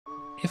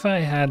If I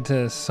had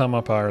to sum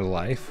up our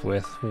life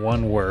with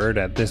one word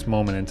at this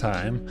moment in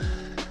time,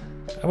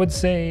 I would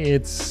say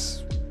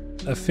it's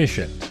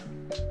efficient.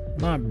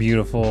 Not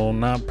beautiful,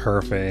 not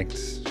perfect.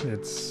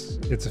 It's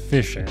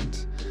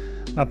efficient.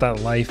 Not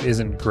that life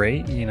isn't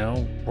great,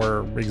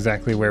 we're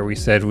exactly where we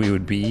said we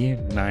would be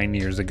 9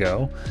 years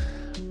ago,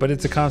 but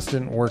it's a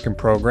constant work in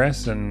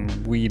progress, and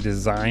we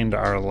designed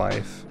our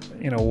life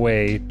in a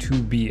way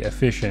to be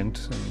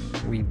efficient,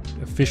 and we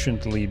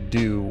efficiently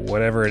do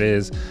whatever it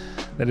is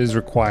that is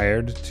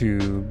required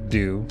to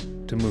do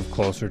to move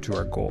closer to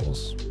our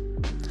goals.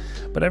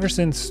 But ever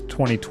since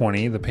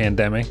 2020, the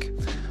pandemic,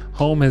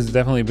 home has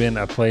definitely been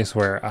a place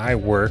where I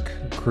work,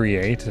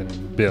 create,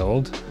 and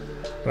build,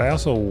 but I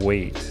also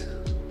wait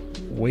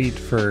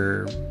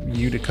for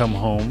you to come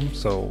home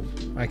so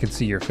I can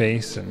see your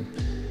face, and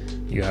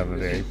you have a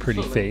very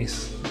pretty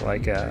face,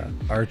 like a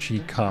Archie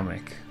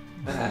comic.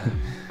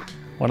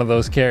 One of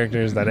those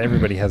characters that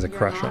everybody has a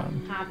crush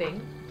on.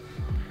 Having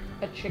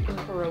a chicken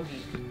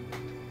pierogi.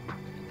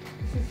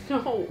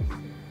 No.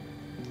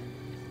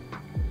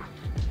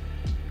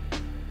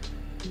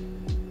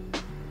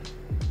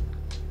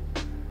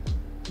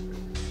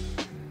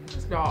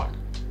 It's not.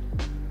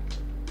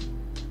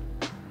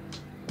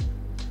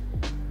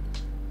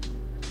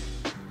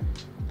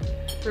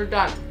 They're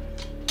done.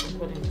 I'm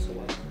putting this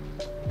away.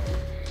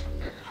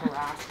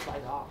 Harassed by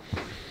dogs.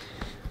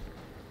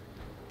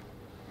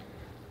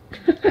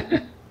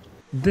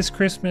 This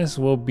Christmas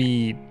will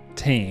be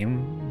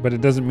tame, but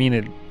it doesn't mean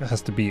it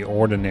has to be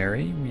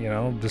ordinary,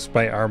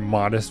 despite our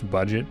modest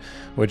budget,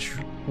 which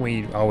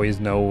we always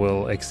know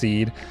will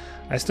exceed.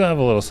 I still have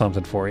a little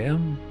something for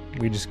you.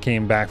 We just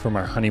came back from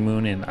our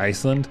honeymoon in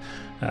Iceland,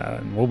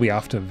 and we'll be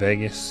off to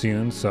Vegas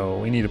soon, so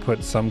we need to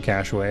put some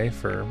cash away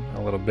for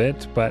a little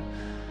bit. But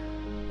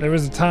there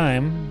was a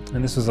time,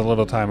 and this was a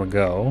little time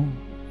ago,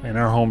 in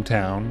our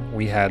hometown,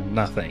 we had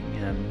nothing,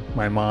 and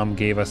my mom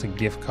gave us a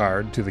gift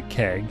card to the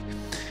Keg.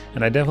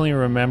 And I definitely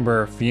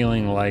remember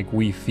feeling like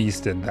we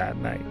feasted that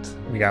night.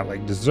 We got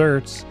like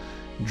desserts,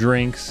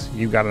 drinks,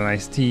 you got an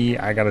iced tea,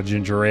 I got a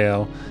ginger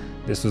ale.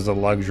 This was a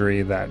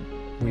luxury that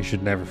we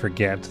should never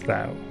forget,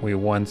 that we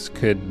once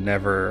could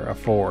never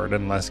afford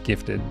unless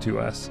gifted to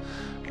us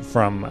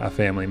from a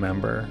family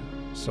member.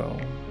 So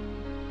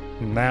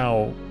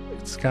now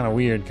it's kind of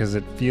weird because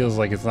it feels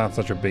like it's not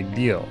such a big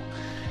deal.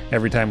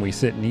 Every time we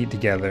sit and eat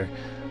together,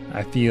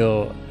 I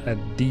feel a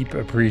deep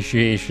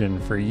appreciation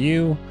for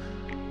you,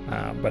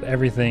 but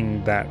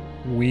everything that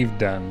we've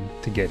done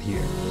to get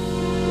here.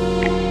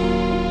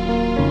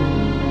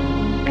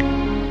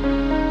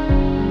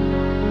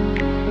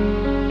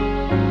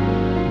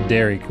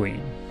 Dairy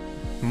Queen.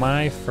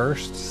 My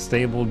first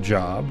stable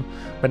job,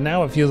 but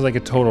now it feels like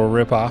a total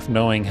ripoff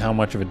knowing how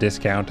much of a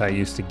discount I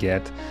used to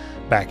get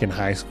back in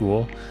high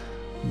school.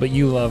 But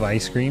you love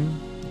ice cream,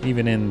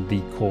 even in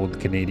the cold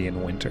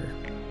Canadian winter.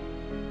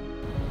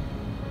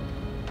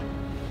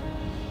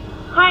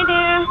 Hi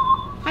there.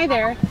 Hi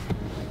there.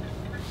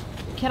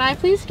 Can I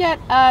please get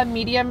a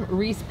medium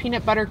Reese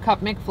peanut butter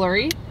cup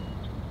McFlurry?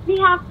 We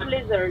have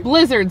Blizzard.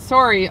 Blizzard,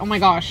 sorry. Oh my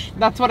gosh,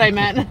 that's what I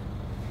meant.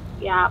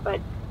 Yeah, but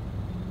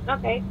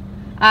okay.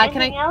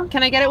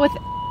 Can I get it with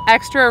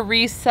extra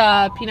Reese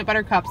peanut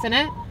butter cups in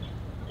it?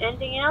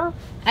 Anything else?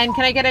 And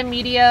can I get a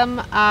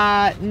medium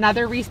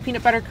another Reese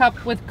peanut butter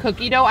cup with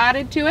cookie dough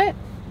added to it?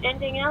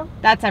 Anything else?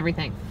 That's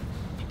everything.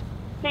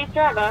 Safe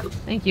driver.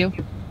 Thank you.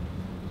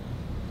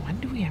 When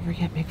do we ever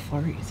get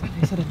McFlurries? And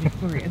I said a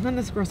McFlurry. And then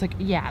this girl's like,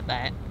 yeah,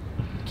 but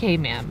okay,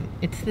 ma'am,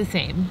 it's the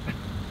same.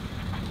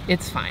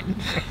 It's fine.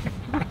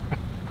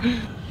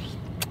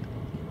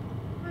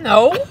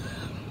 No.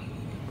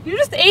 You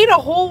just ate a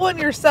whole one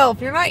yourself.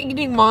 You're not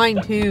eating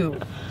mine, too.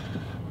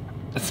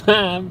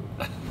 Sam.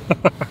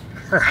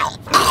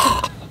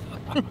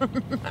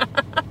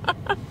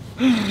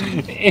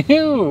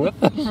 Ew, what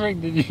the frick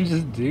did you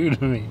just do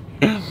to me?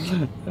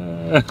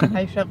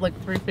 I shoved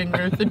like 3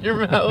 fingers in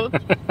your mouth.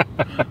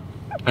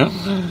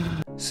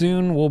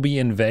 Soon we'll be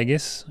in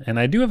Vegas, and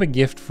I do have a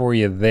gift for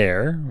you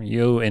there.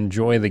 You'll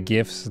enjoy the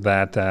gifts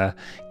that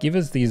give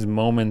us these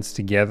moments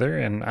together,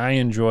 and I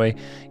enjoy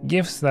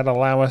gifts that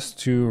allow us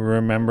to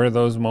remember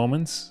those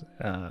moments,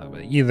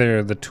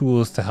 either the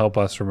tools to help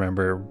us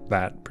remember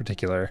that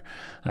particular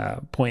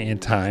point in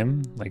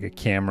time, like a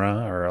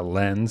camera or a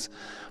lens,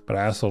 but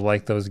I also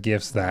like those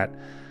gifts that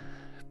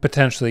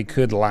potentially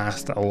could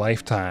last a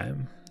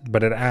lifetime,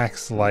 but it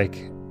acts like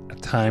a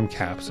time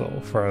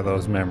capsule for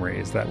those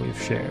memories that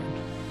we've shared.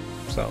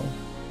 So,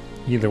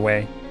 either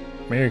way,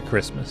 Merry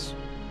Christmas,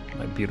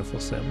 my beautiful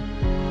Sim.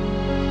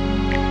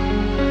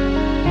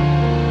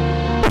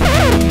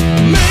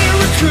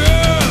 America,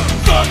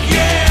 fuck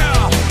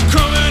yeah,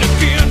 coming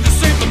again to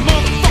save the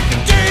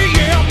motherfucking day,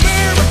 yeah,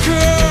 America,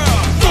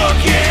 fuck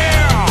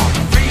yeah,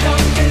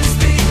 freedom is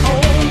the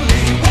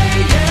only way,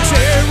 yeah,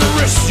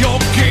 terrorists, your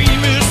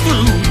game is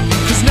through,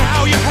 'cause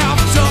now you have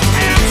to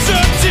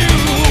answer to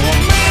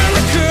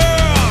America,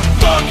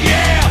 fuck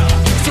yeah,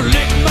 so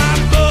lick my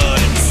butt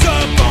and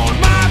suck on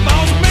my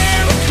balls,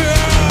 America,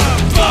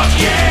 fuck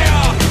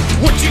yeah,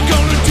 what you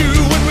gonna do?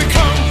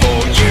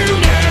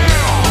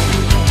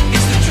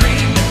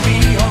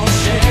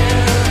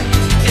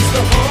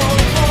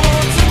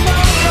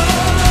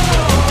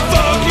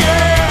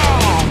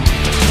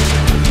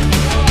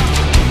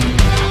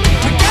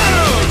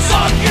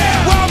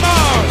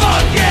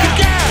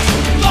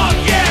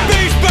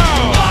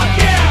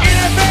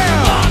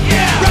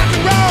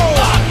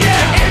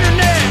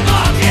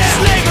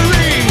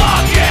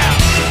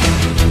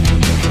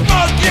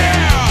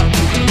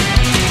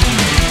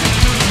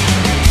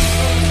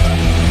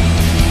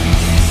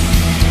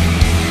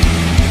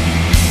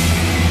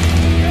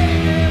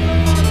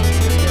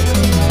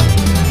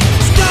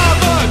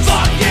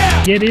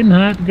 Get in,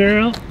 hot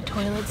girl.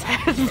 Toilets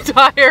had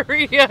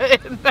diarrhea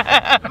in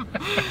them.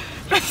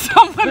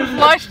 Someone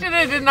flushed it,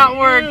 it did not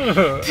work.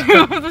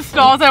 Two of the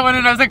stalls I went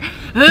in, I was like,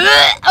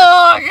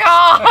 oh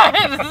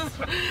god!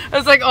 I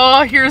was like,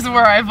 oh, here's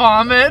where I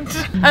vomit.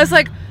 I was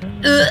like,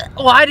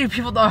 why do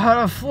people know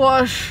how to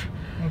flush?